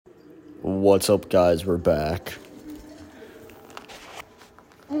What's up, guys? We're back.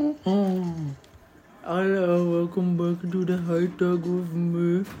 Hello, welcome back to the high talk with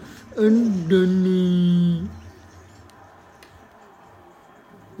me and Danny.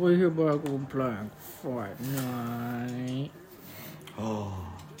 We're here back on playing Fortnite Oh,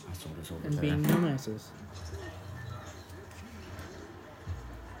 that's what it's over and there. being dumbasses.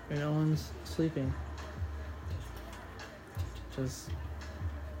 And Owen's sleeping. Just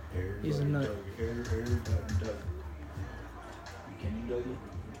he's a nut.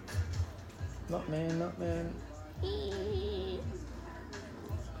 Not man. Hey,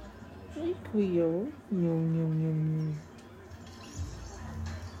 Cleo. Yum.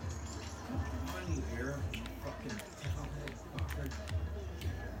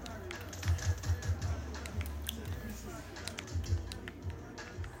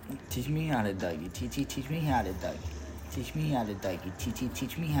 Teach me how to Dougie. Teach me how to Dougie. Teach me how to Dougie.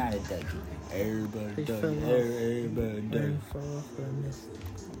 Teach me how to Dougie. Everybody They Dougie. fell off. Everybody Mine Dougie. fell off the mist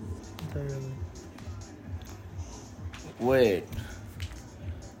entirely. Wait.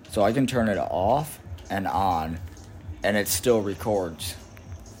 So I can turn it off and on, and it still records.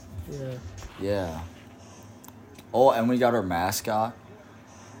 Yeah. Yeah. Oh, and we got our mascot,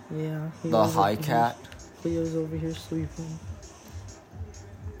 Yeah. the high cat. Cleo's over here sleeping.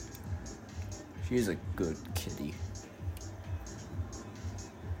 She's a good kitty.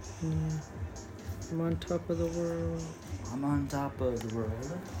 I'm on top of the world. I'm on top of the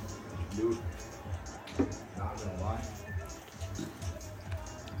world. Dude. Not gonna lie.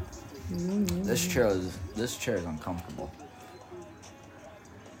 This chair is uncomfortable.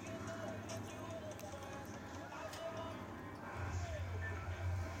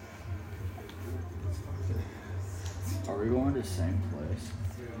 Are we going to the same place?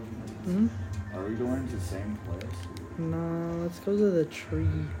 Hmm? Are we going to the same place? No, let's go to the tree.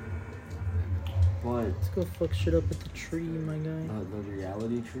 What? Let's go fuck shit up at the tree, my guy. The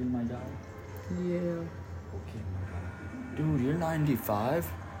reality tree, my guy? Yeah. Okay, my guy. Dude, you're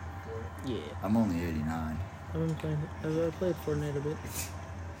 95? Yeah. I'm only 89. I played Fortnite a bit.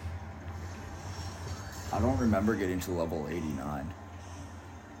 I don't remember getting to level 89.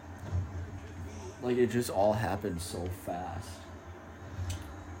 Like, it just all happened so fast.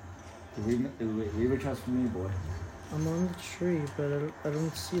 Leave a chest for me, boy. I'm on the tree, but I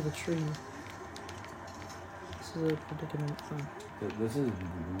don't see the tree. This is a predicament. Oh. This is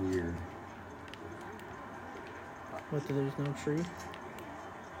weird. What, there's no tree?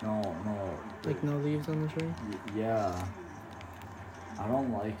 No. Like no leaves on the tree? Yeah. I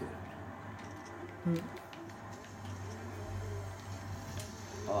don't like it.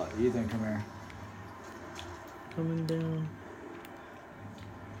 Ethan, come here. Coming down.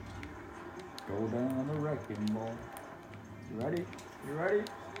 Go down the wrecking ball. You ready?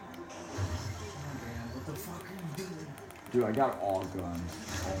 What the fuck are you doing? Dude, I got all guns.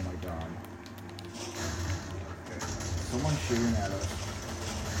 Oh my god. Someone's shooting at us.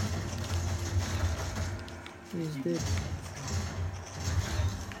 He's dead.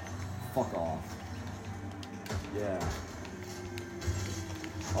 Fuck off. Yeah.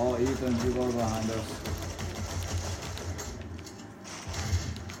 Oh, Ethan, people are behind us.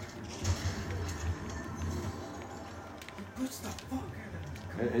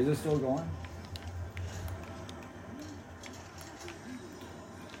 Is it still going?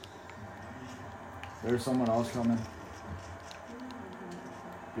 There's someone else coming.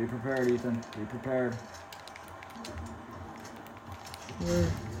 Be prepared, Ethan. Be prepared.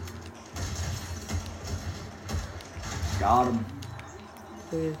 Where? Got him.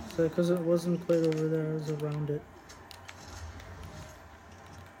 Wait, so because it wasn't quite over there, it was around it.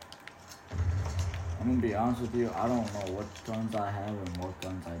 I'm gonna be honest with you, I don't know what guns I have and what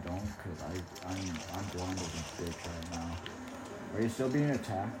guns I don't, because I'm blind as a bitch right now. Are you still being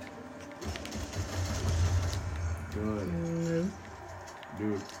attacked? Good. No.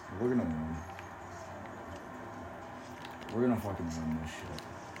 Dude, we're gonna win. We're gonna fucking win this shit.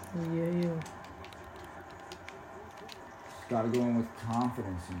 Yeah. Just gotta go in with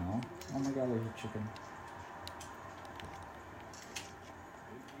confidence, you know? Oh my god, there's a chicken.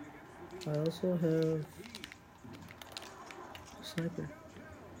 I also have a sniper.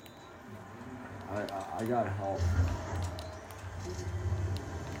 I got help.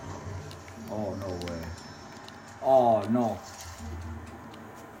 Oh, no way. Oh, no.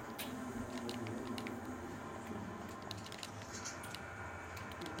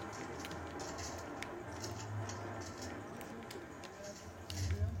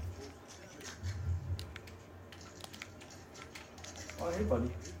 Oh, hey,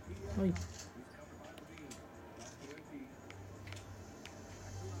 buddy. Oi.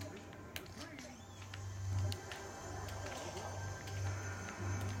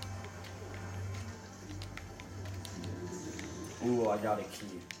 Ooh, I got a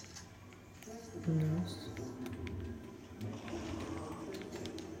key. Nice.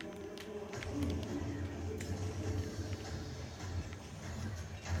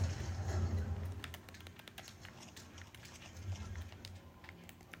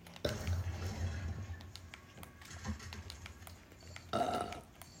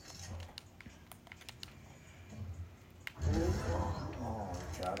 Oh,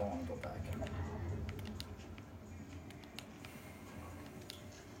 okay, I don't want to go back in.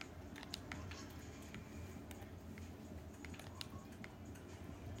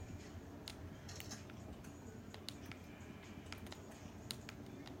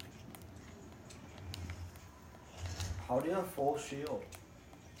 How do you have full shield?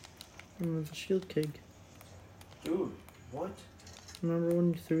 And there's a shield keg. Dude, what? Remember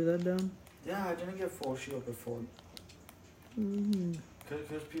when you threw that down? Yeah, I didn't get full shield before. Mm.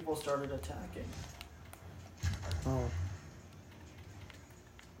 Because people started attacking. Oh.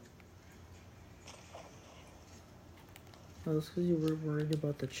 Oh, that's because you were worried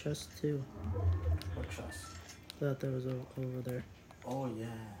about the chest too. What chest? That was over there. Oh, yeah.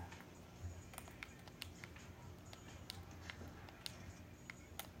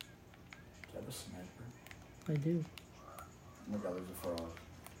 Do you have a sniper? I do. Oh my god, there's a frog.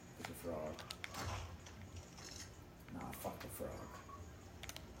 There's a frog. Nah, fuck the frog.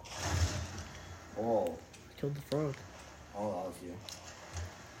 Oh. I killed the frog. Oh, that was you.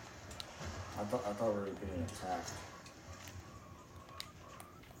 I thought we were being attacked.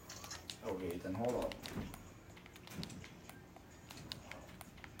 Okay, then hold up.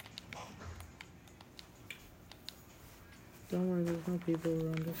 Don't worry, there's no people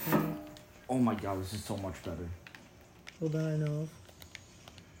around us now. Oh my god, this is so much better. Well, that I know of.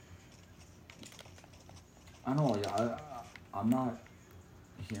 I know, I'm not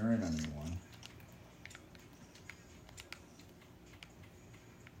hearing anyone.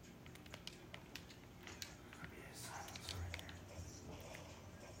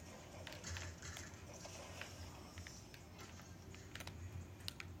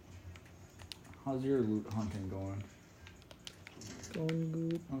 How's your loot hunting going? Going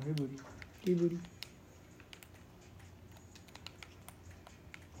good. Oh, hey, buddy. Hey, buddy.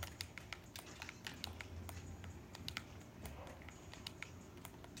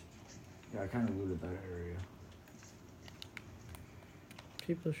 Yeah, I kind of looted that area.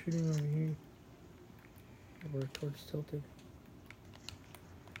 People shooting over here. Over towards Tilted.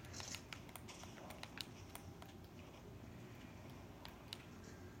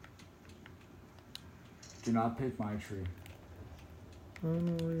 Do not pick my tree. I don't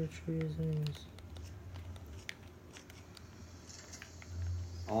know where your tree is anyways.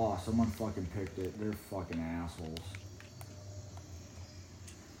 Oh, someone fucking picked it. They're fucking assholes.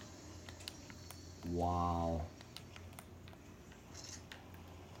 Wow.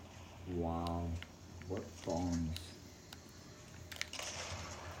 Wow. What bones?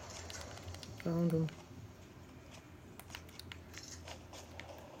 Found him.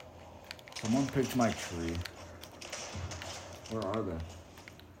 Someone picked my tree. Where are they?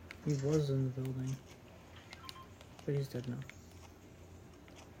 He was in the building. But he's dead now.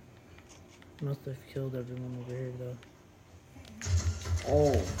 Must have killed everyone over here though.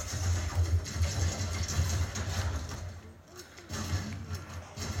 Oh.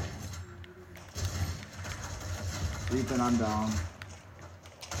 Ethan, I'm down.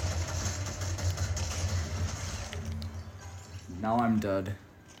 Now I'm dead.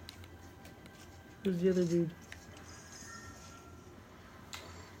 Who's the other dude?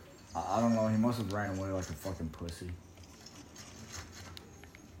 I don't know, he must have ran away like a fucking pussy.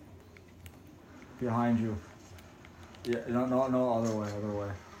 Behind you. Yeah, no, other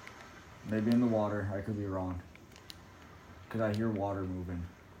way. Maybe in the water, I could be wrong. Cause I hear water moving.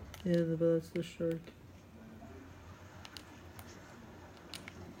 Yeah, but that's the shark.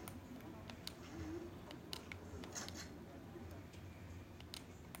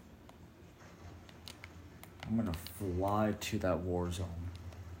 I'm gonna fly to that war zone.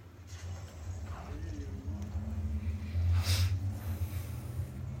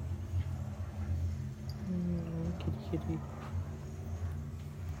 Kitty.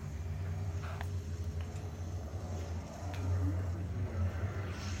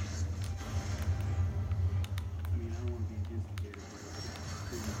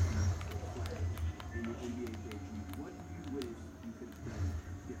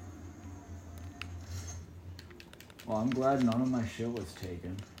 Well, I'm glad none of my shit was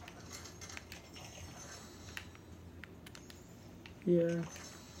taken. Yeah.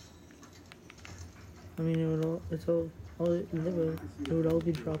 I mean, it would all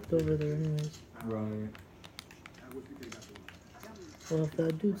be dropped over there anyways. Right. Well, if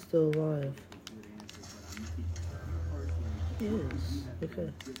that dude's still alive. He is. Okay.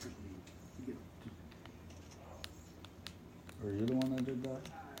 Were you the one that did that?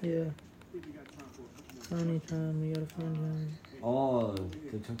 Yeah. Anytime, we gotta find him. Oh,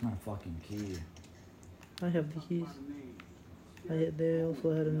 they took my fucking key. I have the keys. They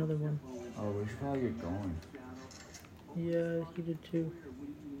also had another one. Oh, we should probably get going. Yeah, he did too.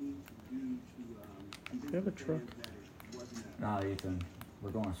 I have a truck. Nah, Ethan.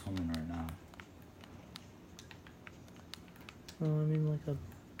 We're going swimming right now. Oh, I mean like a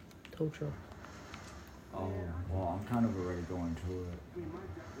tow truck. Oh, well, I'm kind of already going to it.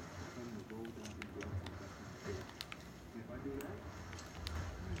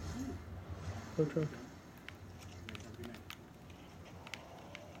 Tow truck.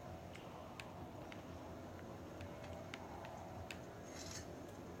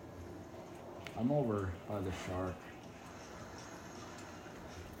 I'm over by the shark.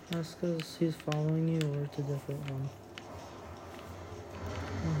 That's because he's following you, or it's a different one.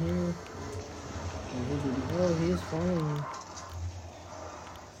 I'm here. Oh, he is following you.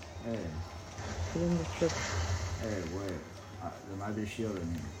 Hey, Put in the trip. hey, wait. There might be a shield in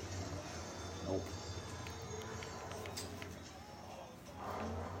here. Nope.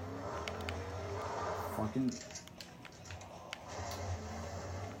 Fucking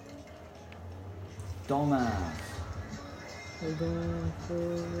dumbass. We're going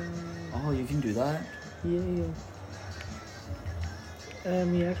for... Oh, you can do that? Yeah.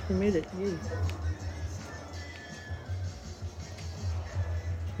 He actually made it. Yay.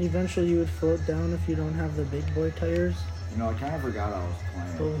 Eventually you would float down if you don't have the big boy tires. You know, I kind of forgot I was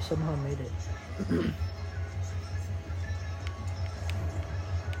But playing. we somehow made it.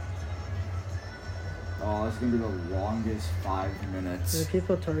 Oh, it's gonna be the longest 5 There are minutes.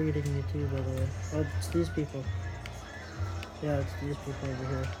 people targeting you too, by the way. Oh, it's these people. Yeah, it's these people over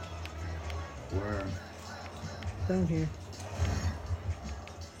here. Where? Down here.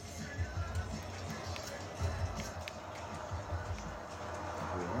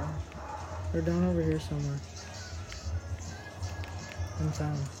 Where? They're down over here somewhere. In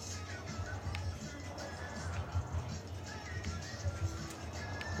town.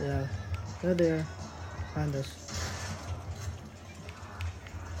 Yeah. They're there. Find us.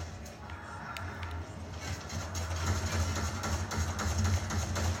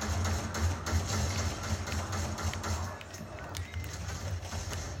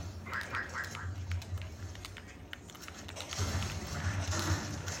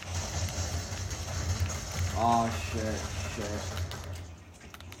 Oh, shit.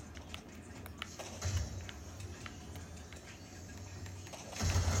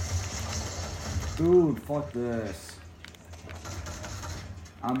 Dude, fuck this.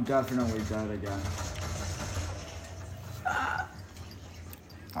 I'm definitely dead again.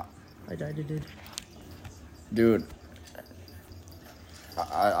 I died, it did. Dude.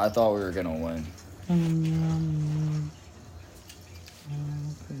 I thought we were gonna win.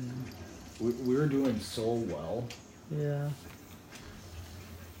 We were doing so well. Yeah.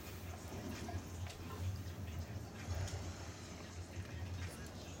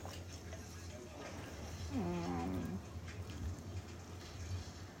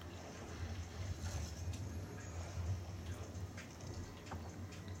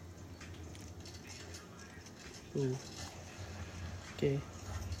 Ooh. Okay.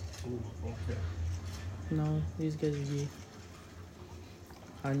 Ooh, okay. No, these guys are gay.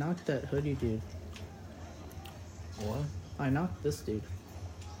 I knocked that hoodie dude. What? I knocked this dude.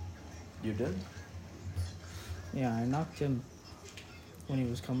 You did? Yeah, I knocked him when he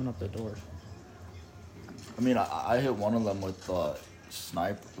was coming up the door. I mean, I hit one of them with the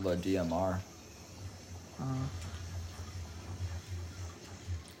the DMR.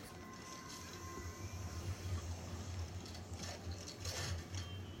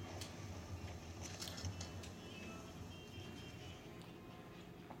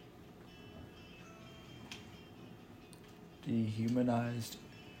 Dehumanized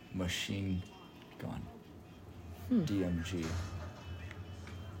machine gun. DMG.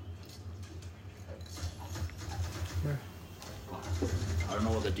 Where? I don't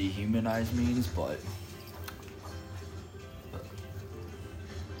know what the dehumanized means, but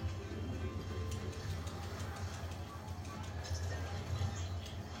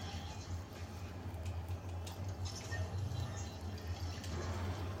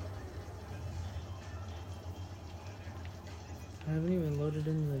I haven't even loaded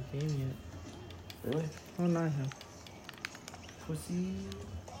into the game yet. really? Oh, no, I have. Pussy.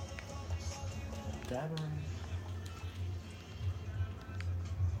 Dabbering.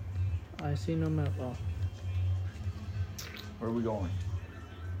 I see no map. Oh. Where are we going?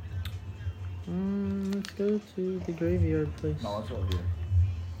 Let's go to the graveyard place. No, let's go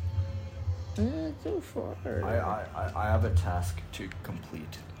here. It's so far. I have a task to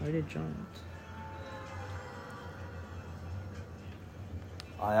complete. I did giant.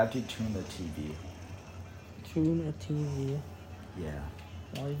 I have to tune the TV. Tune a TV. Yeah.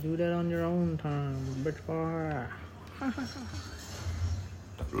 Why you do that on your own time, bitch boy?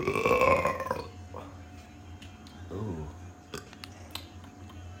 Ooh.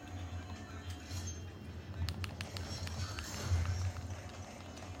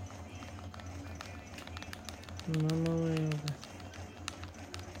 I'm on my way over.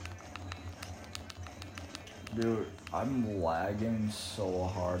 Dude, I'm lagging so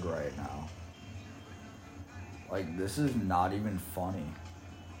hard right now. Like, this is not even funny.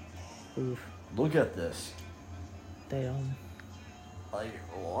 Oof. Look at this. Damn. Like,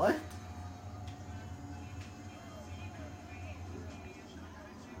 what?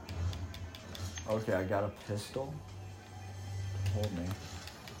 Okay, I got a pistol. Hold me.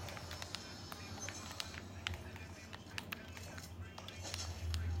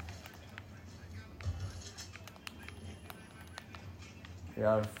 I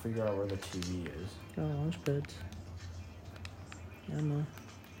gotta figure out where the TV is. Got launch pads. Ammo.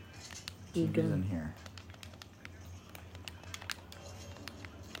 TV's in here.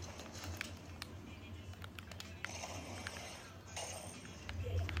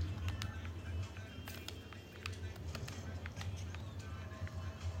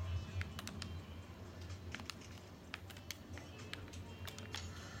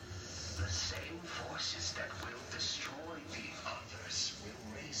 The same forces that will destroy the others will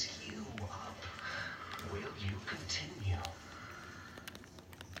raise you up. Will you continue?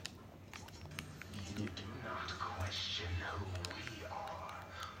 You do not question who we are.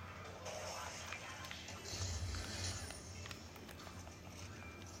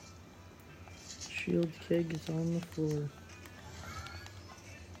 Shield keg is on the floor.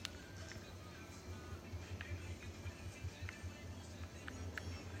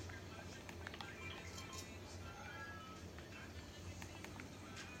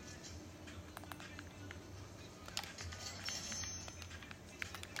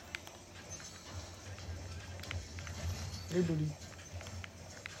 Hey, buddy.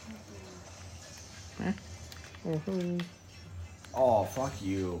 Huh? Oh, hello. Oh, fuck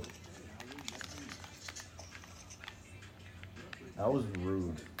you. That was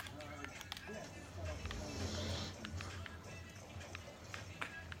rude.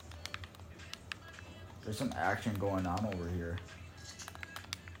 There's some action going on over here.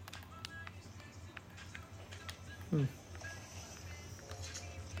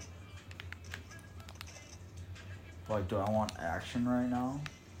 Like, do I want action right now?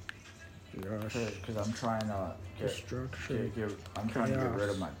 Yes. Because I'm trying to Destruction. I'm trying to get Chaos. rid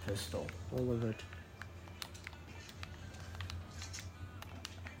of my pistol. All of it.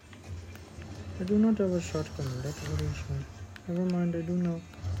 I do not have a shotgun. That worries me. Never mind, I do not.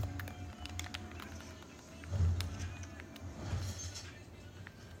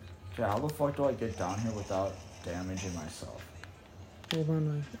 Okay, how the fuck do I get down here without damaging myself? Hold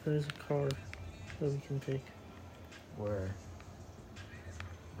on, there's a car that we can take. Where?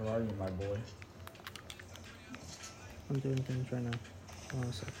 Where are you, my boy? I'm doing things right now. Hold on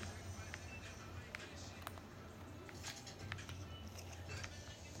a sec.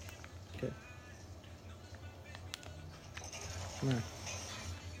 Okay. Come here.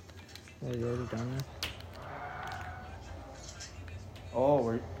 Oh, you already down there?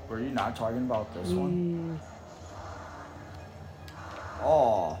 Oh, were you not talking about this one? Whee.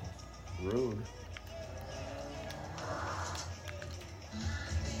 Oh, rude.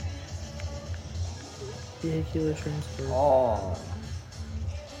 Vehicular transfer. Oh.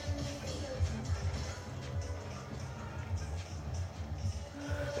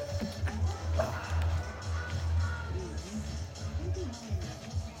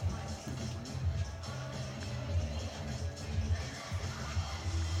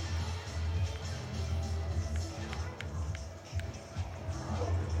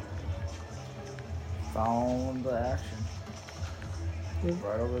 Found the action. Yep.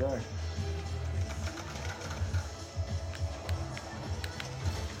 Right over there.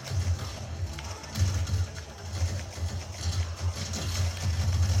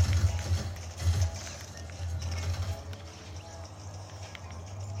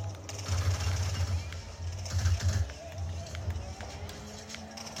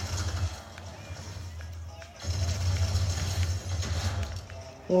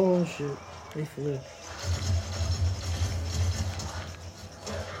 Oh shit, they flew.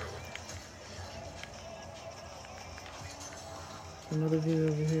 Another dude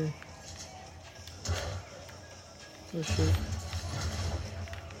over here. Oh shit.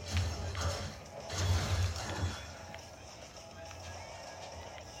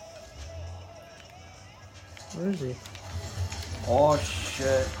 Where is he? Oh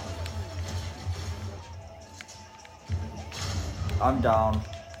shit. I'm down.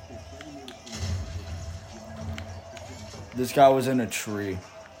 This guy was in a tree.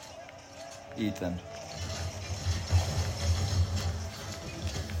 Ethan.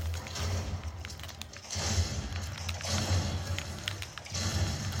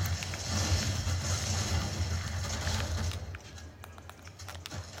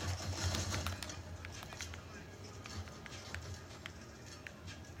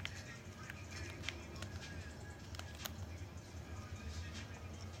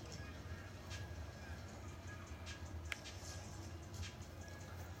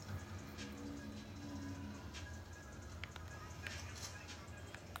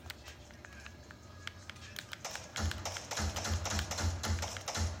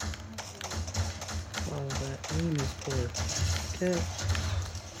 Oh, that aim is poor. Okay.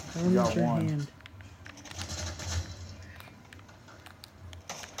 I You got need your one. hand.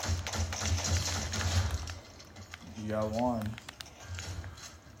 You got one.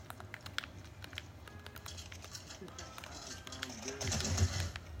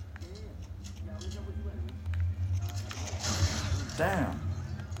 Damn.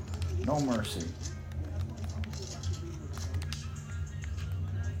 No mercy.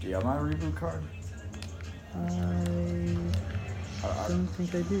 Do you have my reboot card? I don't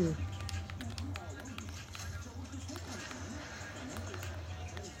think I do.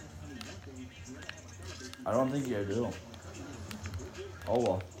 I don't think you do. Oh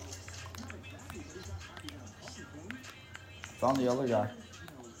well. Found the other guy.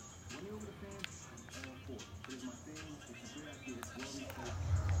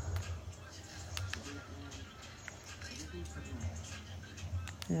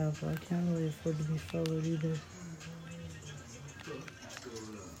 Yeah, but I can't really afford to be followed either.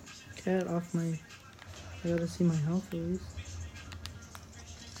 Cat off my... I gotta see my health at least.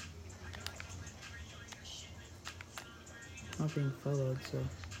 Not being followed, so...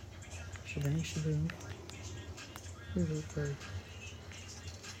 Shebang, shebang. Here's a card.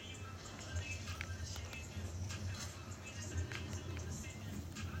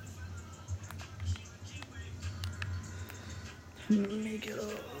 Make it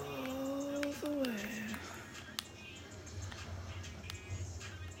all the way.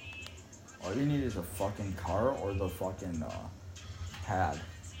 All you need is a fucking car or the fucking pad.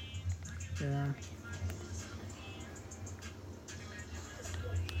 Yeah.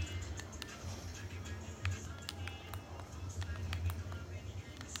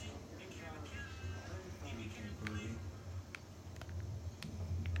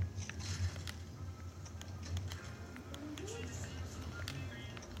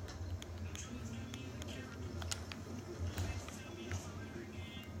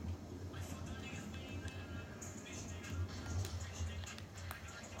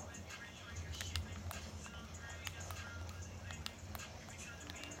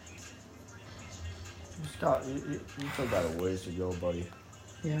 You still got a ways to go, buddy.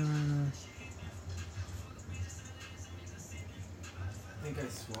 Yeah, I know. I think I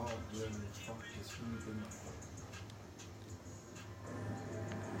swallowed whatever the fuck just moved in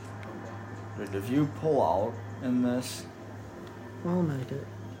my Dude, if you pull out in this, I'll make it.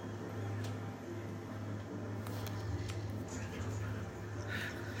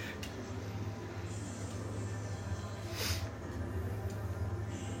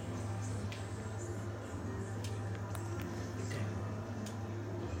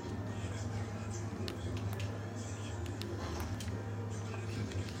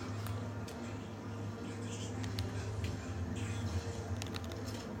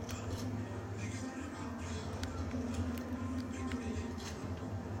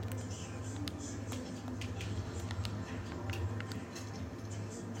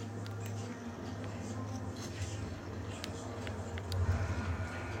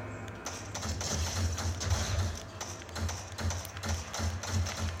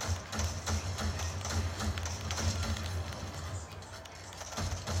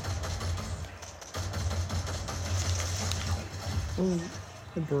 Oh,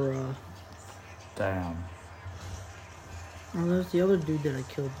 bruh. damn. Oh, there's the other dude that I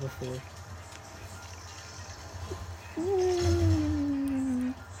killed before.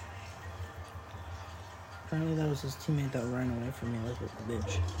 Apparently that was his teammate that ran away from me like a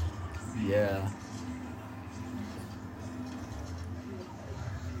bitch. Yeah.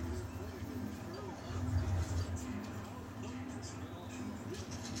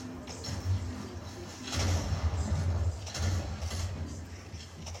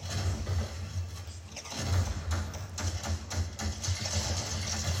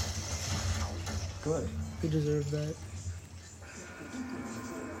 Good. He deserved that.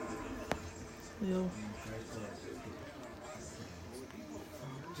 Yo,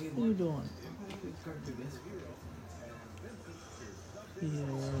 what are you doing? Yeah,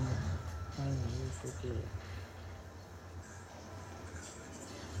 I know, you forget.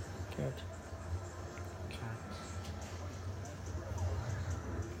 Cat.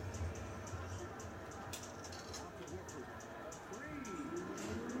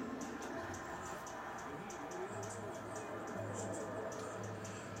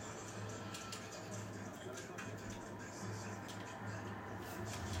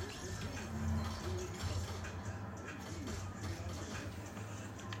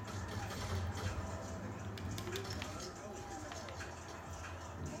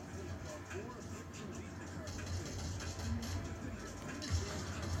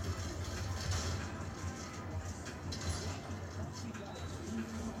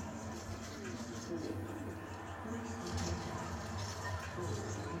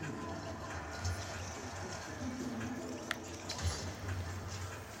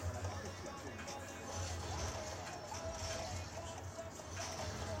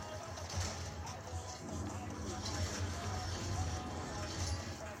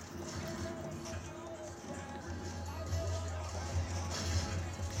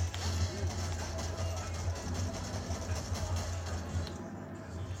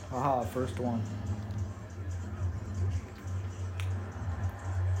 Haha, first one.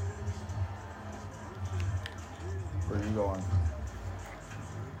 Where are you going?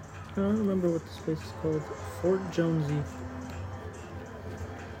 I don't remember what this place is called. Fort Jonesy.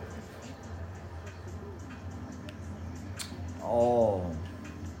 Oh.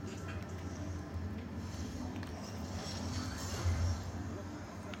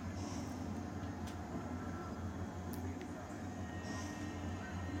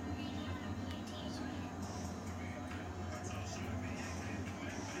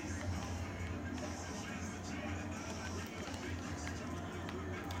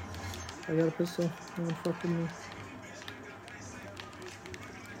 I got a pistol. No one fuck with me.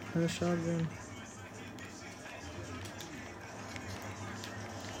 And a shotgun.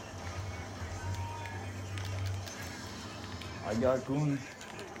 I got goon.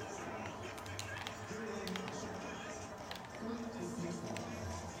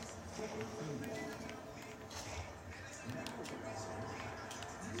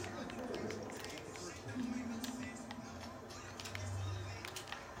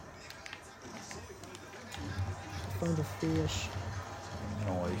 Found a fish.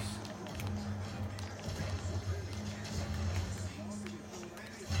 Noise.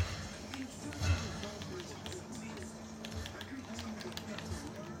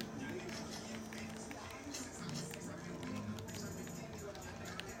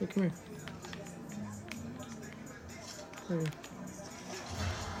 Hey, come here. There.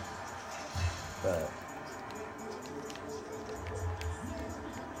 Bet.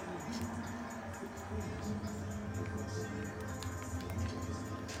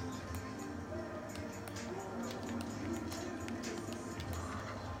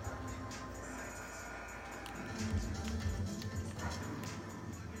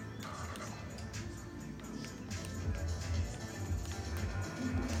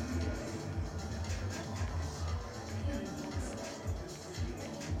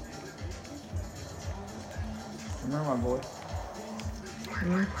 Remember my boy?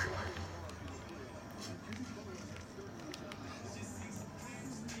 Mm.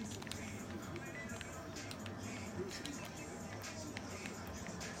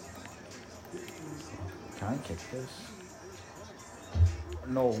 Can I kick this?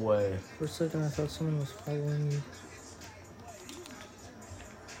 No way. For a second, I thought someone was following you.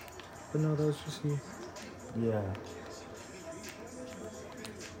 But no, that was just you. Yeah.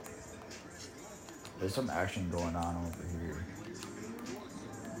 There's some action going on over here.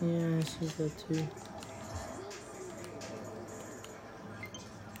 Yeah, I see that too.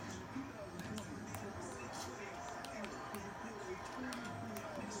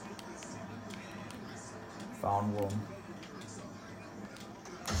 Found one.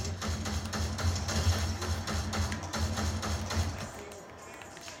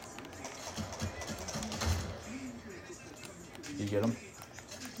 You get him?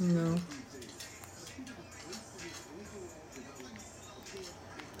 No.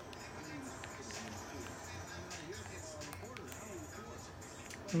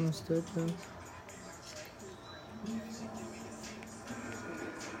 Almost dead though.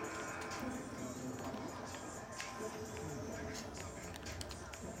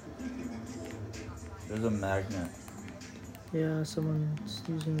 There's a magnet. Yeah, someone's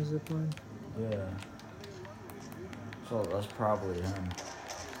using a zipline. Yeah. So that's probably him.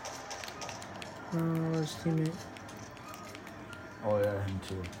 His teammate. Oh yeah, him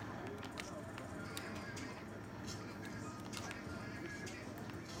too.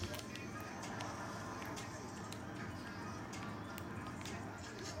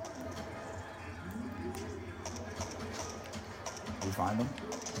 You find him?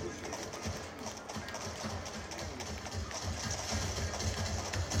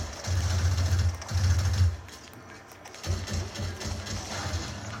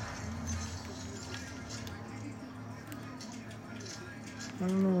 I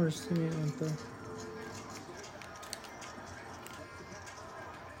don't know where his teammate went though.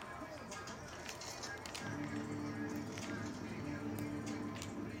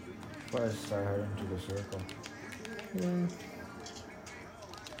 Probably start heading to the circle. Yeah.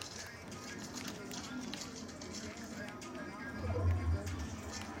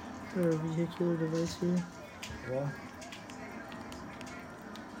 Is there a vehicular device here? What?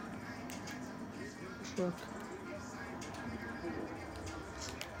 Truck.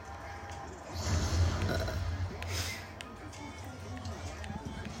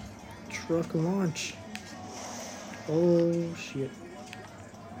 Truck launch. Oh shit.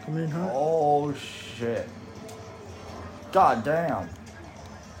 Coming in hot. Oh shit. God damn.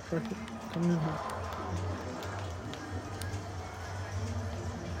 Truck coming in hot.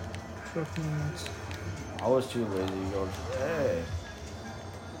 Truck launch. I was too lazy to go. Hey.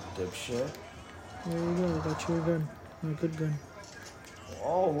 Dipshit. There you go. I got you a gun. A good gun.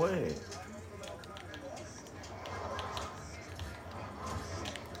 Oh wait.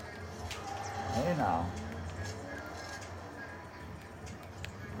 Hey now.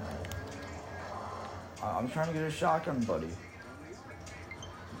 I'm trying to get a shotgun, buddy.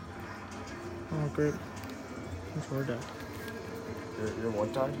 Oh great. Controller deck. Your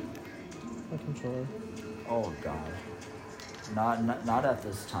what died? My controller. Oh god. Not at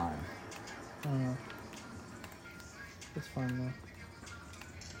this time. I don't know. It's fine though.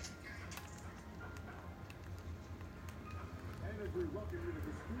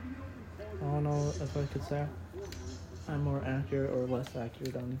 I don't know if I could say I'm more accurate or less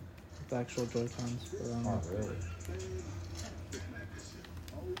accurate on the actual Joy-Cons, but I don't know. Oh really?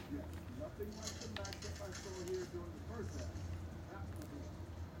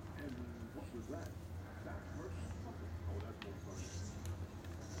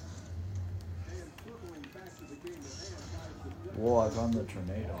 Whoa, I found the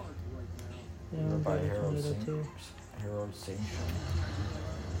tornado. Yeah, We're I'm by by the Hero tornado too. Station.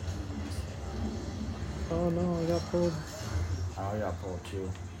 Oh no, I got pulled. I got pulled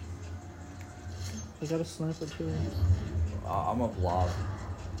too. I got a sniper too. I'm a blob.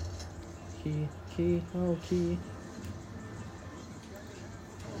 Key. Oh, key.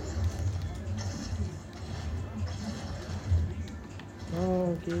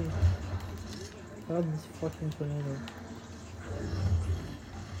 Oh, key. God, this fucking tornado.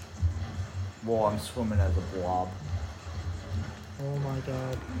 Whoa, I'm swimming as a blob. Oh my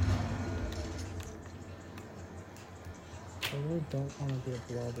god. I really don't want to be a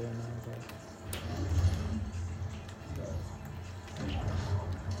blob right now, but...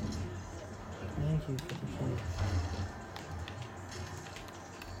 Thank you for the food.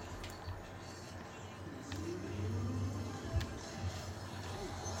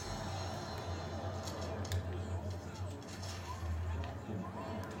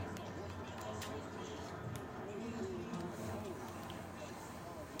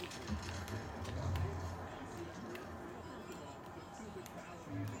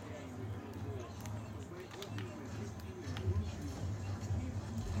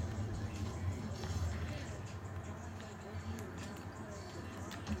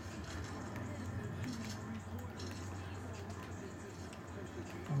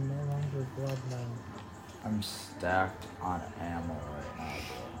 I'm no longer blood now. I'm stacked on ammo right now,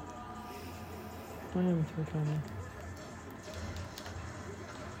 bro. I am too, Tony.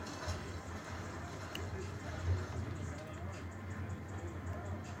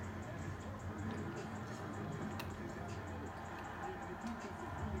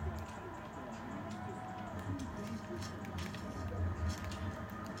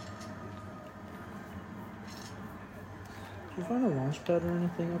 Did you find a launch pad or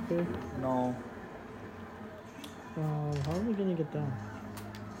anything up here? No. How are we gonna get down?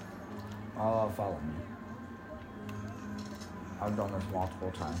 Follow me. I've done this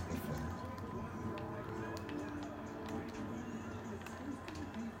multiple times before.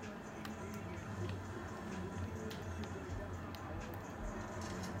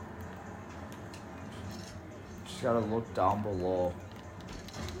 Just gotta look down below.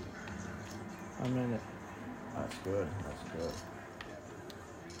 I'm in it. That's good. That's good.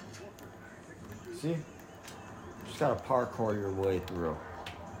 See? Just gotta parkour your way through.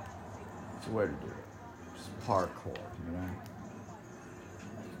 It's the way to do it. Just parkour, you know?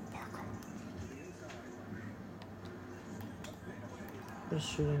 Parkour. Just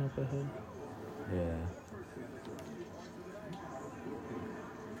shooting up ahead. Yeah.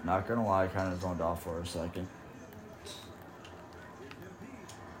 Not gonna lie, I kind of zoned off for a second.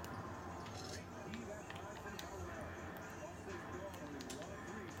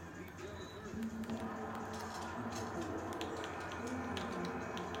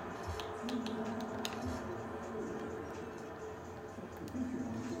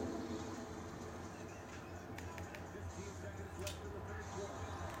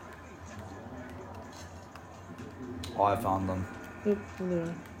 Oh, I found them. Yep,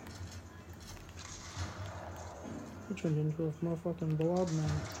 there. He turned into a motherfucking blob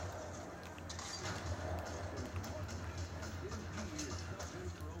man.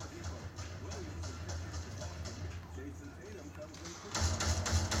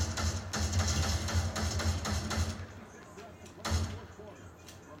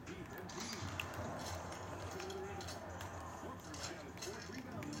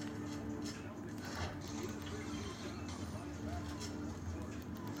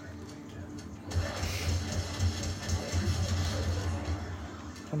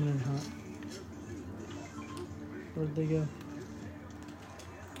 Coming in hot. Where'd they go?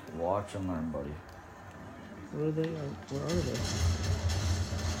 Watch and learn, buddy. Where are they? Where are they?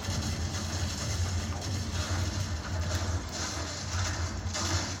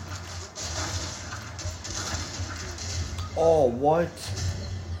 Oh, what?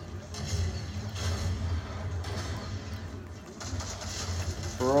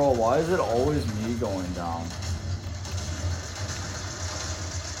 Bro, why is it always me going down?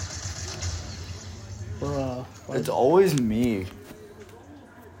 Bruh. It's always me.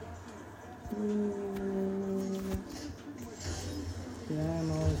 Yeah,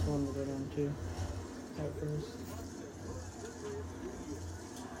 I'm always one to go down too. At first.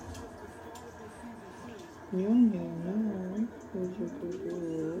 Where's your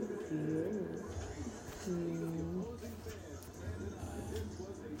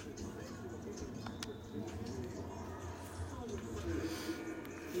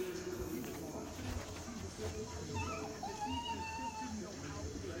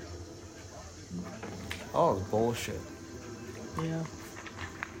Oh, it's bullshit. Yeah.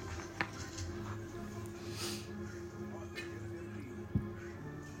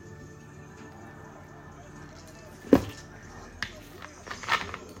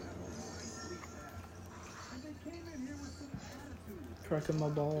 Cracking my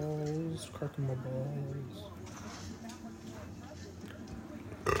balls, cracking my balls.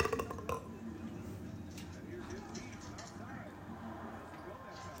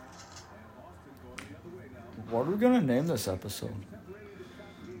 What are we gonna name this episode?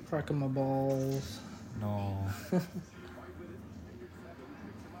 Cracking my balls. No.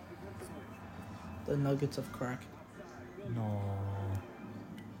 The nuggets of crack. No.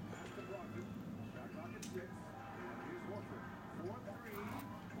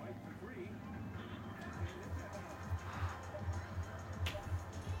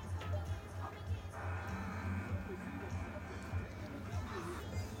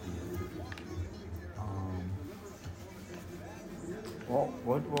 Well,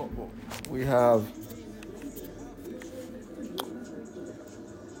 what we have.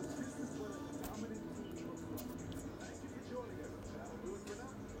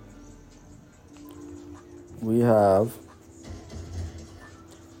 We have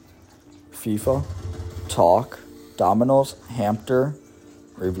FIFA, Talk, Domino's, Hampter,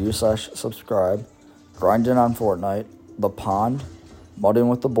 review/subscribe, Grinding on Fortnite, The Pond, Mudding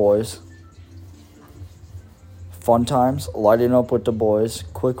with the Boys, Fun Times, Lighting Up with the Boys,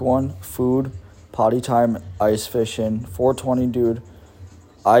 Quick One, Food, Potty Time, Ice Fishing, 420 Dude,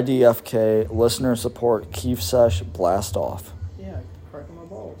 IDFK, Listener Support, Keef Sesh, Blast Off. Yeah, cracking my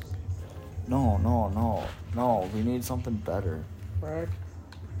balls. No, we need something better. Crack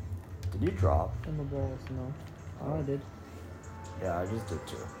Did you drop? in the balls, no. Oh, I did. Yeah, I just did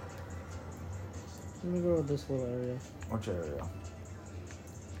too. Let me go to this little area. Which area?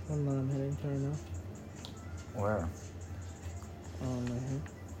 One that I'm heading to right now. Where? Right here.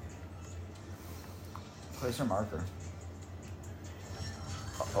 Place your marker.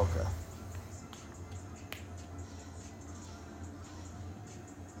 Okay.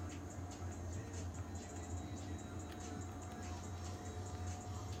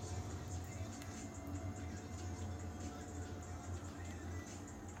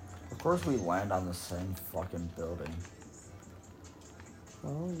 course we land on the same fucking building.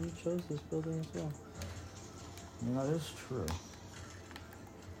 Well, you chose this building as well. I mean, that is true.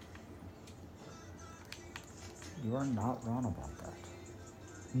 You are not wrong about that.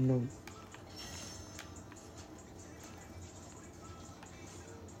 No.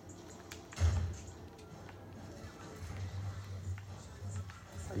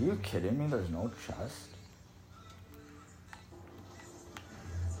 Are you kidding me? There's no chest?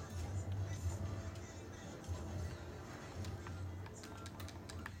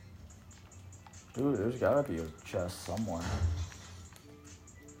 Dude, there's gotta be a chest somewhere.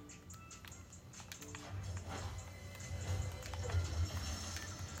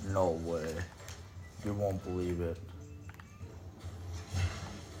 No way. You won't believe it.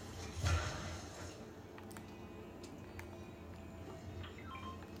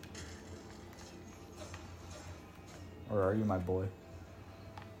 Where are you, my boy?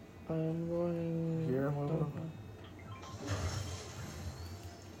 I'm going Here?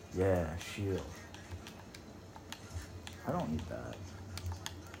 Yeah, shield. I don't need that.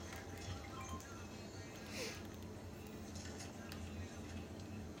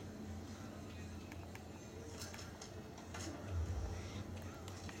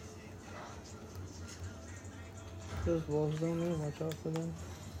 There's wolves down there, watch out for them.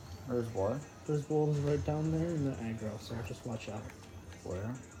 There's what? There's wolves right down there in the aggro, so just watch out.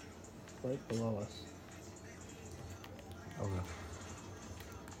 Where? Right below us. Okay.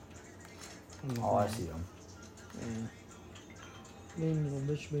 On the Oh, I ground. see them. Yeah. Mean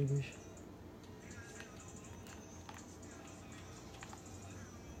little bitch babies.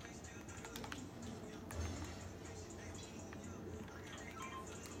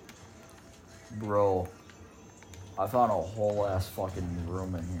 Bro, I found a whole ass fucking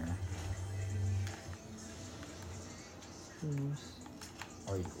room in here. Nice.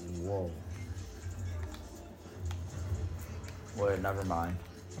 Like, whoa. Wait, never mind.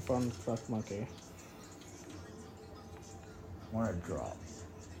 I found the fuck monkey. I want to drop.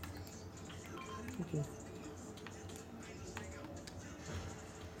 Okay.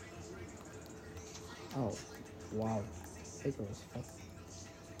 Oh, wow. Paper as fuck.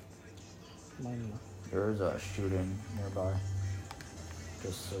 Mine. There's a shooting nearby.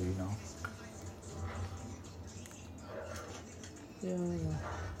 Just so you know. Yeah, I know.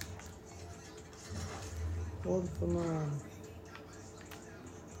 What for mom?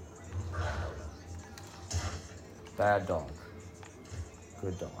 Bad dog.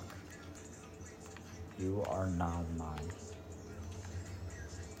 Good dog. You are now mine.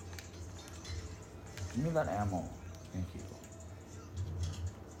 Give me that ammo. Thank you.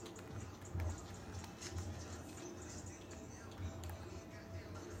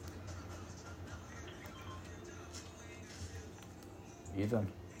 Ethan.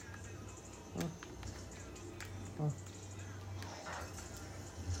 Huh.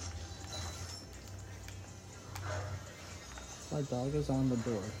 My dog is on the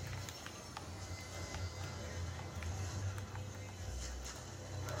door.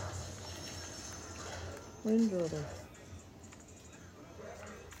 Ranger.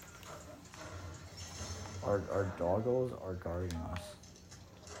 Our doggos are guarding us.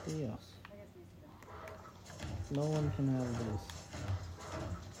 Yes. No one can have this.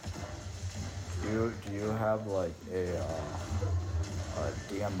 Do you have like a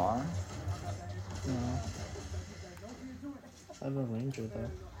DMR? No. I have a ranger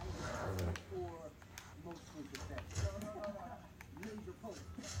though. Okay.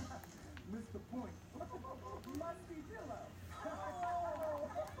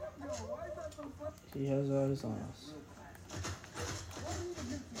 He has eyes on us.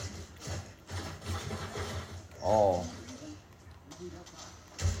 Oh.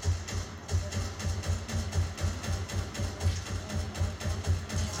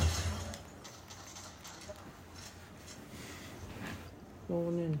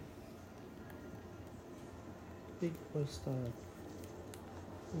 Going in. Big boy style.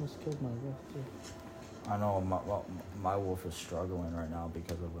 Almost killed my wolf too. I know my wolf is struggling right now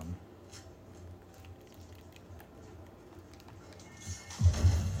because of him.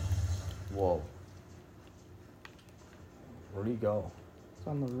 Whoa. Where'd he go? It's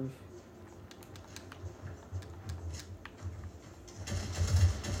on the roof.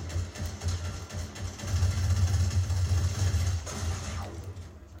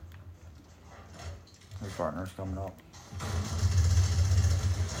 His partner's coming up.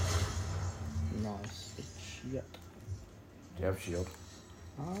 Nice. Shit. Do you have shield?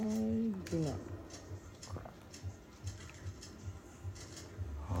 I do not. Crap.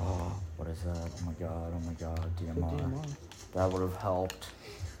 Oh, what is that? Oh my god, The DMR. DMR. That would have helped.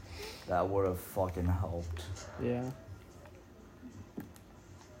 That would have fucking helped. Yeah.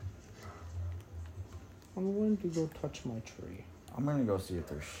 I'm going to go touch my tree. I'm gonna go see if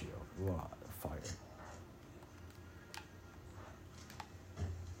there's shield. Ooh, fire.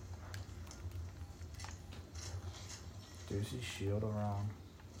 Do you see shield around?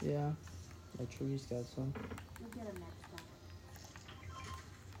 Yeah. My tree's got some. You'll get him next time.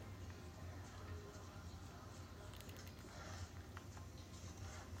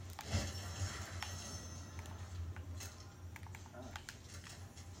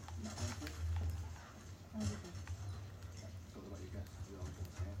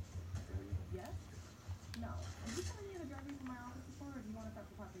 Yes? No. Are you telling me to drive you from my office before, or do you want to talk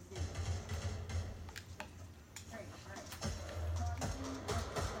to Papa's Great, alright. So obviously,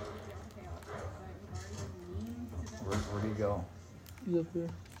 it's chaos, but we've already been mean to them. Where'd he go? He's up here.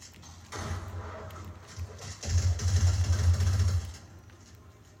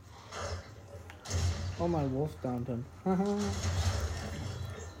 Oh, my wolf downed him.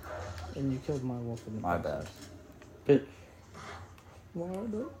 And you killed my wolf in the My process. bad. Bitch. Why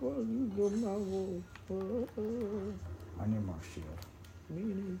the fuck you killed my wolf? I need more shield.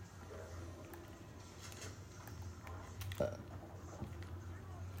 Me.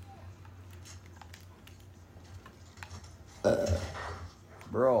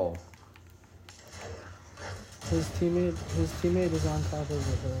 Bro. His teammate is on top of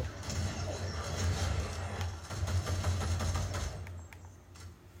the hill.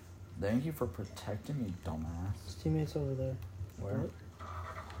 Thank you for protecting me, dumbass. His teammate's over there. Where?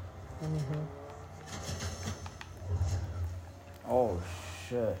 On the hill. Oh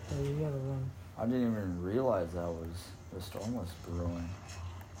shit. Yeah, you gotta run. I didn't even realize the storm was brewing.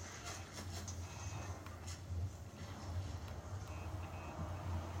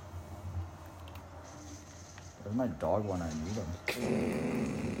 Where's my dog when I need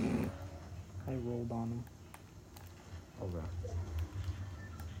him? I rolled on him. Okay.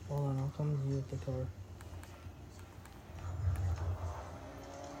 Hold on, I'll come to you with the cover.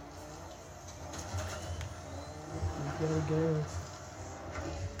 You gotta go.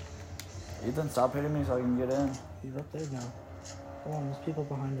 Ethan, stop hitting me so I can get in. He's up there now. Hold on, there's people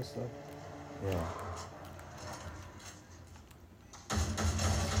behind us though. Yeah.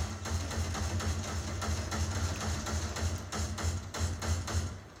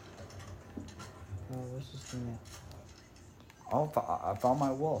 Oh, where's this thing at? Oh, I found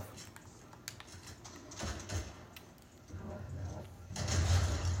my wolf.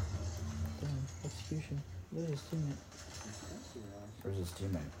 Damn, execution. Look at his teammate. Where's his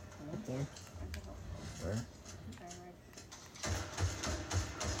teammate? Up there. Where?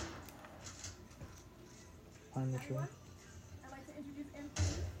 Behind the tree. I'd like to introduce MP.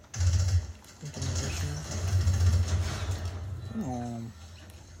 Something additional.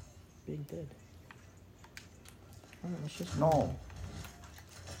 Big dead. Alright, let's just No.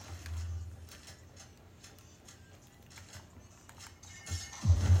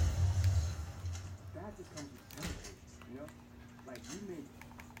 That just comes with benefits, you know? Like, you make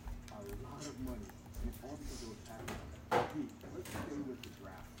a lot of money, and it's all because of those patterns. Pete, let's stay with the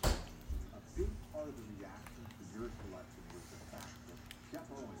draft. A big part of the reaction to your selection was the fact that Jeff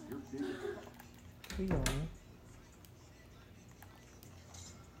Owens, your biggest problem. We go, man.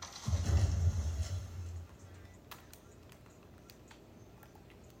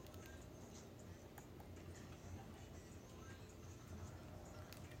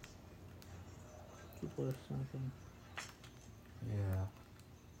 People are sniping. Yeah.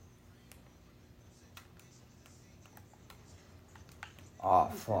 Ah,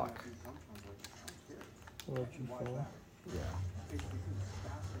 fuck. Where'd you fall? Yeah. It's because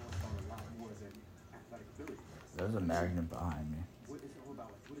basketball is a lot more than athletic ability. There's a magnet behind me. What is it all about?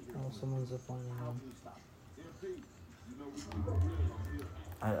 Like, what is your Oh, someone's ziplining how on. can you stop? MP, you know we keep it real on here.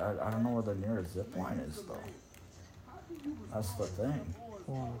 I don't know where the nearest zip line is though. That's the thing.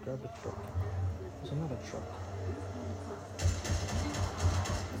 Hold on, grab a truck. There's another truck.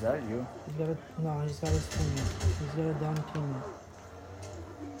 Is that you? He's got a, no, he's got his teammate. He's got a down teammate.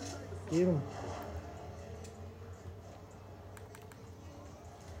 Get him.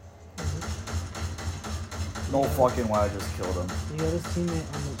 No fucking way I just killed him. He got his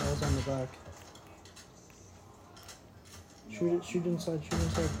teammate on the, that was on the back. Shoot inside, shoot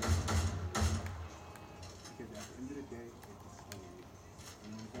inside. Because at the end of the day, it's a story.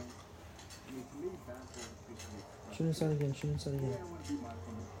 You know what I'm saying? I mean, to me, basketball is basically Shoot inside again, shoot inside again. yeah, I want to beat my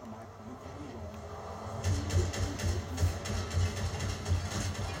opponent from my point.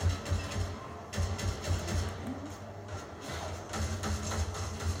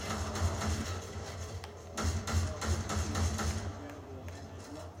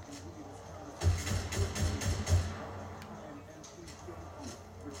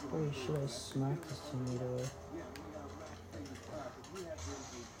 Holy shit, I smacked this teammate away. Yeah, you have been a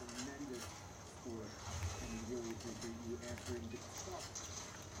tremendous sport, and we really appreciate you answering the tough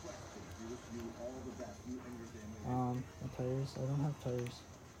questions. We wish you all the best, you and your family. My tires? I don't have tires.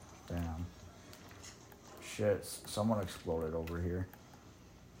 Damn. Shit, someone exploded over here.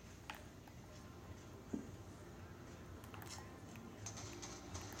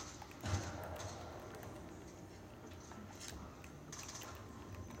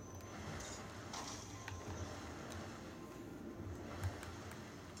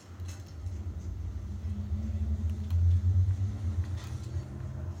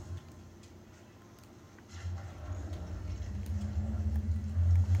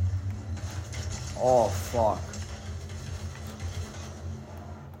 Oh, fuck.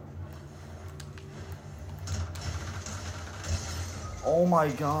 Oh my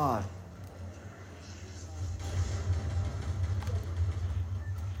god.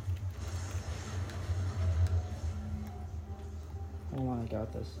 Hold on, I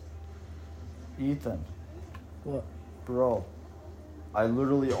got this. Ethan, What? bro, I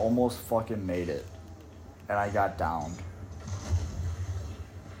literally almost fucking made it. And I got downed.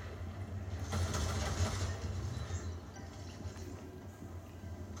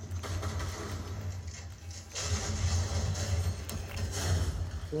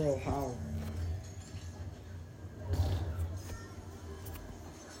 Bro, how?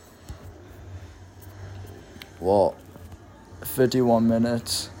 Well, 51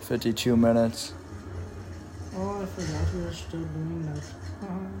 minutes, 52 minutes. Oh, I forgot we were still doing that.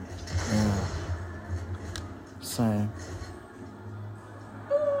 Yeah. Same.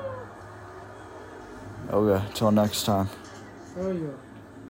 Okay, till next time. Oh, yeah.